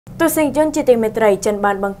ទស្សនិកជនជាទីមេត្រីចិន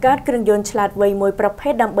បានបង្កើតគ្រឿងយន្តឆ្លាតវៃមួយប្រភេ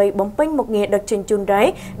ទដើម្បីបំពេញមុខងារដឹកជញ្ជូនរ៉ែ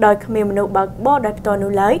ដោយគ្មានមនុស្សបើកបរដោយផ្ទាល់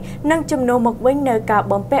នោះឡើយនិងជំនួសមកវិញនៅការ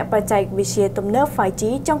បំពាក់បច្ចេកវិទ្យាទំនើប 5G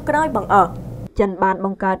ចុងក្រោយបង្អស់ចិនបានប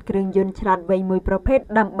ង្កើតគ្រឿងយន្តឆ្លាតវៃមួយប្រភេទ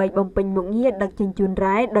ដើម្បីបំពេញមុខងារដឹកជញ្ជូន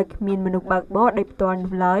រ៉ែដោយគ្មានមនុស្សបើកបរដោយផ្ទាល់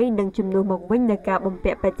នោះឡើយនិងជំនួសមកវិញនៅការបំ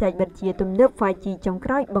ពាក់បច្ចេកវិទ្យាទំនើប 5G ចុងក្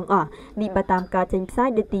រោយបង្អស់នេះបើតាមការចេញផ្សាយ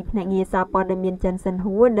ដោយទីភ្នាក់ងារសារព័ត៌មានចិនសិន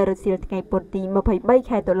ហួរនៅរសៀលថ្ងៃពុធទី23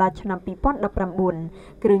ខែតុលាឆ្នាំ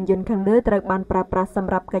2019គ្រឿងយន្តខាងលើត្រូវបានប្រើប្រាស់ស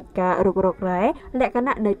ម្រាប់កិច្ចការរុករករ៉ែលក្ខ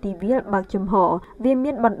ណៈនៅទីវាលបើកចំហវា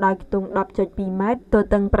មានបណ្ដោយខ្ទង់ 10.2 ម៉ែត្រទ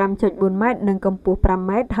ទឹង 5.4 ម៉ែត្រនិងកម្ពស់ 5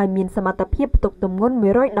 ម៉ែត្រហើយមានសមត្ថភាពផ្ទុកទម្ងន់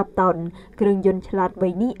 110 តោនគ្រឿងយន្តឆ្លាតវៃ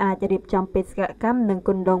នេះអាចរៀបចំបេសកកម្មនិងគ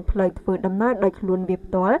ន្លងផ្លូវធ្វើដំណើរដោយខ្លួនវា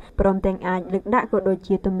ផ្ទាល់ព្រមទាំងអាចលើកដាក់ក៏ដូច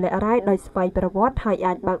ជាទម្លាក់រ៉ែដោយស្វ័យប្រវត្តិហើយ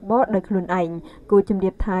អាចបើកបរដោយខ្លួនឯងគួរជំរា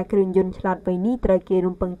បថាគ្រឿងយន្តឆ្លាតវៃនេះត្រូវគេ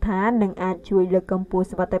រំពឹងថានឹងអាចជួយលើកកម្ពស់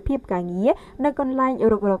សុវត្ថិភាពការងារនៅកន្លែង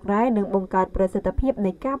រុករករ៉ែនិងបង្កើតប្រសិទ្ធភាព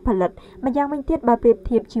នៃការផលិតម្យ៉ាងវិញទៀតបើប្រៀប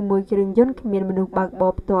ធៀបជាមួយគ្រឿងយន្តគ្មានមនុស្សបើកប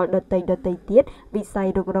រផ្ទាល់ដទៃទៀតវិស័យ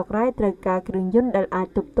រុករករ៉ែត្រូវការគ្រឿងយន្តដែលអាច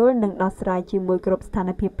ទប់ទល់និងដោះស្រាយជាមួយគ្រប់ស្ថា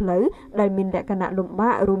នភាពផ្លូវដែលមានលក្ខណៈលំ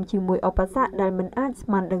បាករួមជាមួយឧបសគ្គដែលមិនអាចស្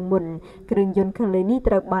មានដឹងមុនគ្រឿងយន្តខាងលើនេះ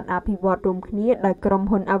ត្រូវបានអភិវឌ្ឍរួមគ្នាដោយក្រុម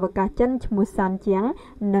ហ៊ុនអវកាសចិនឈ្មោះ Sanjiang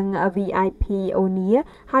និង VIP Onia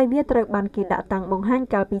ហើយវាត្រូវបានគេដាក់តាំងបង្ហាញ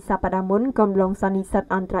កាលពីសប្តាហ៍មុនកំឡុងសន្និសីទ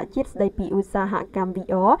អន្តរជាតិស្តីពីឧស្សាហកម្ម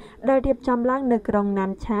VR ដែលរៀបចំឡើងនៅក្រុងណា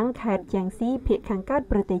នឆាងខេត្តជាងស៊ីភាគខាងកើត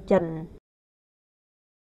ប្រទេសចិន